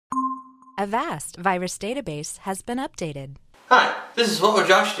A vast virus database has been updated. Hi, this is What Would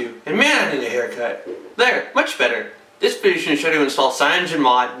Josh Do? And man, I need a haircut. There, much better. This video is going to show you how to install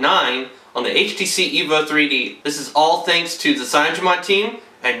CyanogenMod 9 on the HTC Evo 3D. This is all thanks to the CyanogenMod team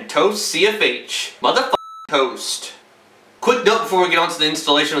and Toastcfh. Motherfucking Toast. Quick note before we get on to the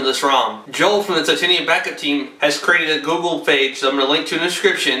installation of this ROM. Joel from the Titanium Backup team has created a Google page that I'm going to link to in the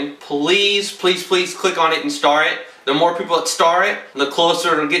description. Please, please, please click on it and star it. The more people that star it, the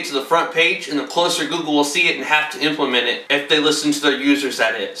closer it'll get to the front page, and the closer Google will see it and have to implement it if they listen to their users,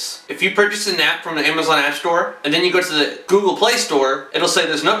 that is. If you purchase an app from the Amazon App Store, and then you go to the Google Play Store, it'll say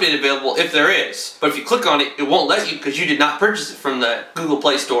there's an update available if there is. But if you click on it, it won't let you because you did not purchase it from the Google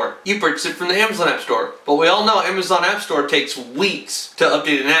Play Store. You purchased it from the Amazon App Store. But we all know Amazon App Store takes weeks to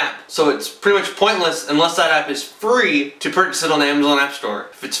update an app, so it's pretty much pointless unless that app is free to purchase it on the Amazon App Store.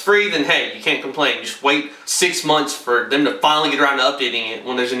 If it's free, then hey, you can't complain. Just wait 6 months for them to finally get around to updating it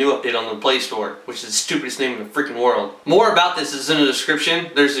when there's a new update on the Play Store, which is the stupidest name in the freaking world. More about this is in the description.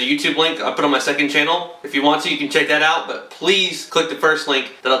 There's a YouTube link I put on my second channel. If you want to, you can check that out, but please click the first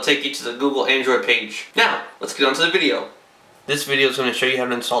link. That'll take you to the Google Android page. Now, let's get on to the video. This video is going to show you how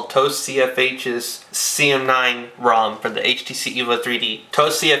to install Toastcfh's CM9 ROM for the HTC Evo 3D.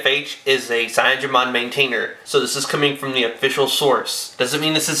 Toastcfh is a CyanogenMod maintainer, so this is coming from the official source. Doesn't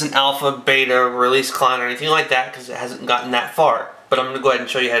mean this is an alpha, beta, release client or anything like that because it hasn't gotten that far. But I'm going to go ahead and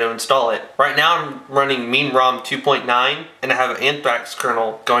show you how to install it. Right now I'm running MeanROM 2.9 and I have an Anthrax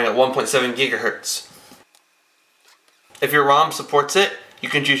kernel going at 1.7 gigahertz. If your ROM supports it, you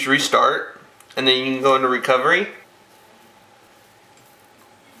can choose restart and then you can go into recovery.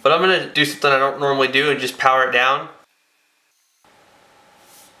 But I'm going to do something I don't normally do and just power it down.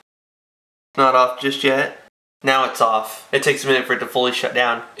 Not off just yet. Now it's off. It takes a minute for it to fully shut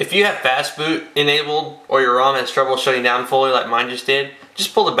down. If you have fast boot enabled or your ROM has trouble shutting down fully like mine just did,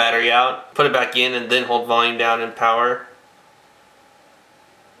 just pull the battery out, put it back in, and then hold volume down and power.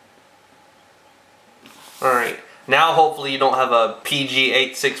 Alright. Now hopefully you don't have a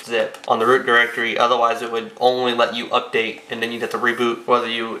PG86 zip on the root directory, otherwise it would only let you update and then you'd have to reboot whether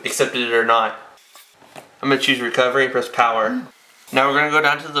you accepted it or not. I'm going to choose recovery and press power. Now we're going to go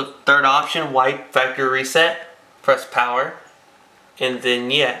down to the third option, wipe factory reset. Press power and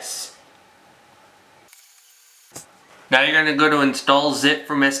then yes. Now you're going to go to install zip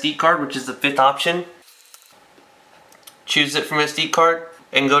from SD card, which is the fifth option. Choose zip from SD card.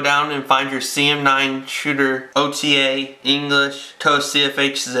 And go down and find your CM9 shooter OTA English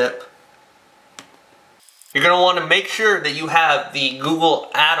Toastcfh zip. You're going to want to make sure that you have the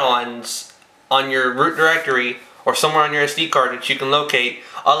Google Addons on your root directory or somewhere on your SD card that you can locate.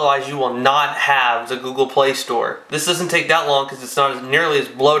 Otherwise you will not have the Google Play Store. This doesn't take that long because it's not nearly as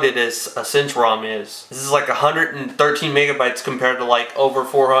bloated as a Cinch ROM is. This is like 113 megabytes compared to like over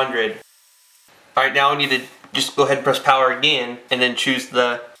 400. Alright, now we need to just go ahead and press power again and then choose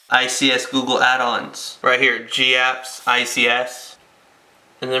the ICS Google Addons. Right here, GApps, ICS.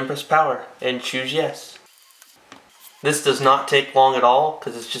 And then press power and choose yes. This does not take long at all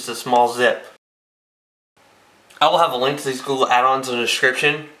because it's just a small zip. I will have a link to these Google Addons in the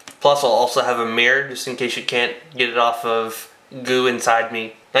description. Plus I'll also have a mirror just in case you can't get it off of goo inside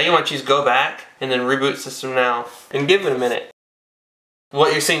me. Now you want to choose go back and then reboot system now and give it a minute.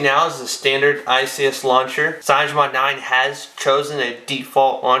 What you're seeing now is the standard ICS launcher. CyanogenMod 9 has chosen a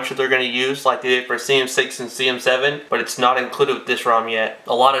default launcher they're going to use like they did for CM6 and CM7, but it's not included with this ROM yet.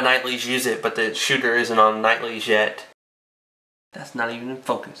 A lot of nightlies use it, but the shooter isn't on nightlies yet. That's not even in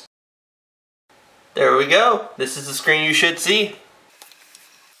focus. There we go. This is the screen you should see.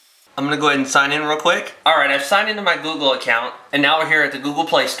 I'm going to go ahead and sign in real quick. Alright, I've signed into my Google account, and now we're here at the Google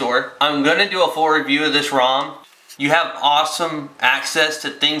Play Store. I'm going to do a full review of this ROM. You have awesome access to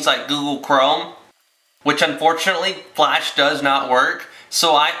things like Google Chrome, which unfortunately Flash does not work.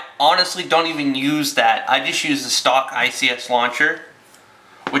 So I honestly don't even use that. I just use the stock ICS launcher,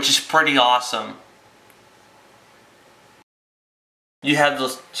 which is pretty awesome. You have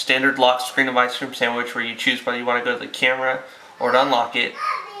the standard lock screen of ice cream sandwich where you choose whether you want to go to the camera or to unlock it.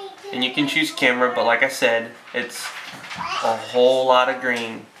 And you can choose camera, but like I said, it's a whole lot of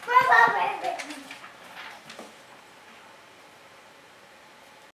green.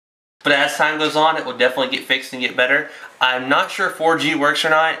 But as time goes on, it will definitely get fixed and get better. I'm not sure if 4G works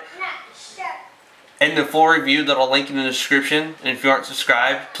or not. In the full review that I'll link in the description, and if you aren't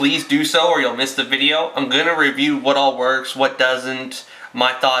subscribed, please do so or you'll miss the video. I'm going to review what all works, what doesn't,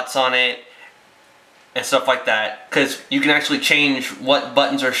 my thoughts on it, and stuff like that. Because you can actually change what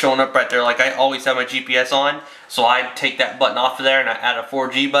buttons are showing up right there. Like I always have my GPS on, so I take that button off of there and I add a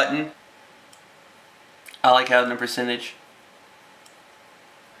 4G button. I like having the percentage.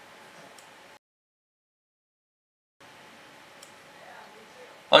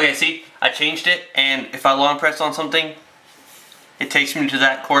 Okay, see, I changed it, and if I long press on something, it takes me to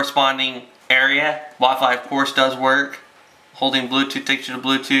that corresponding area. Wi-Fi, of course, does work. Holding Bluetooth takes you to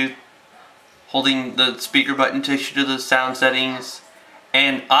Bluetooth. Holding the speaker button takes you to the sound settings.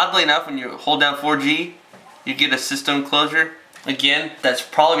 And oddly enough, when you hold down 4G, you get a system closure. Again, that's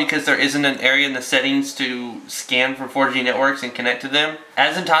probably because there isn't an area in the settings to scan for 4G networks and connect to them.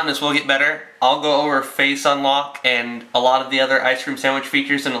 As in time, this will get better. I'll go over face unlock and a lot of the other ice cream sandwich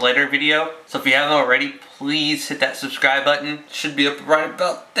features in a later video. So if you haven't already, please hit that subscribe button. It should be up right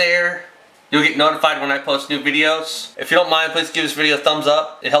about there. You'll get notified when I post new videos. If you don't mind, please give this video a thumbs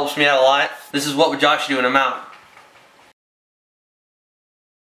up. It helps me out a lot. This is What Would Josh Do, and I'm out.